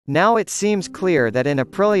Now it seems clear that in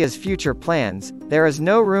Aprilia's future plans, there is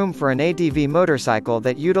no room for an ADV motorcycle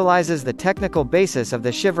that utilizes the technical basis of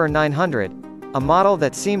the Shiver 900, a model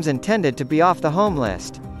that seems intended to be off the home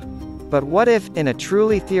list. But what if, in a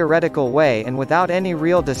truly theoretical way and without any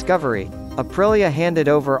real discovery, Aprilia handed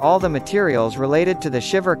over all the materials related to the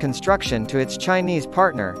Shiver construction to its Chinese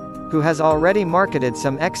partner, who has already marketed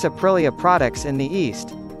some ex-Aprilia products in the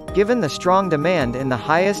East, given the strong demand in the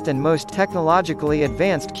highest and most technologically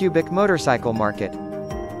advanced cubic motorcycle market?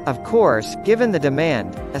 Of course, given the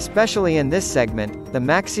demand, especially in this segment, the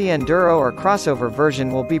Maxi Enduro or crossover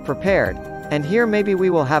version will be prepared, and here maybe we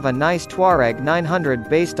will have a nice Tuareg 900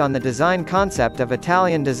 based on the design concept of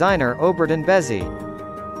Italian designer Oberdan Bezzi.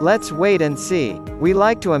 Let's wait and see. We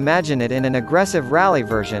like to imagine it in an aggressive rally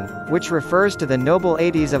version, which refers to the noble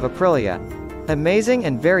 80s of Aprilia. Amazing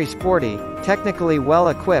and very sporty, technically well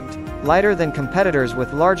equipped, lighter than competitors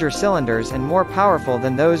with larger cylinders and more powerful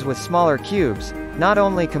than those with smaller cubes, not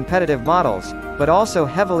only competitive models, but also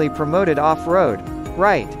heavily promoted off-road,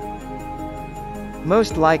 right?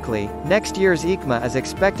 Most likely, next year's EICMA is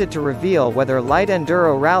expected to reveal whether light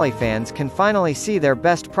enduro rally fans can finally see their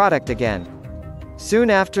best product again.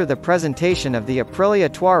 Soon after the presentation of the Aprilia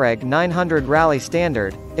Tuareg 900 Rally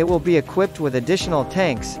Standard, it will be equipped with additional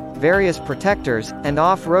tanks, various protectors, and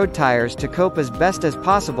off-road tires to cope as best as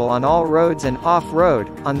possible on all roads and off-road,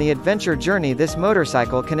 on the adventure journey this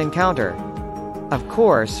motorcycle can encounter. Of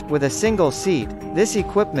course, with a single seat, this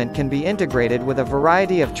equipment can be integrated with a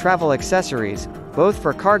variety of travel accessories, both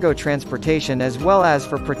for cargo transportation as well as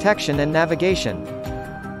for protection and navigation.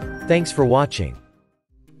 Thanks for watching.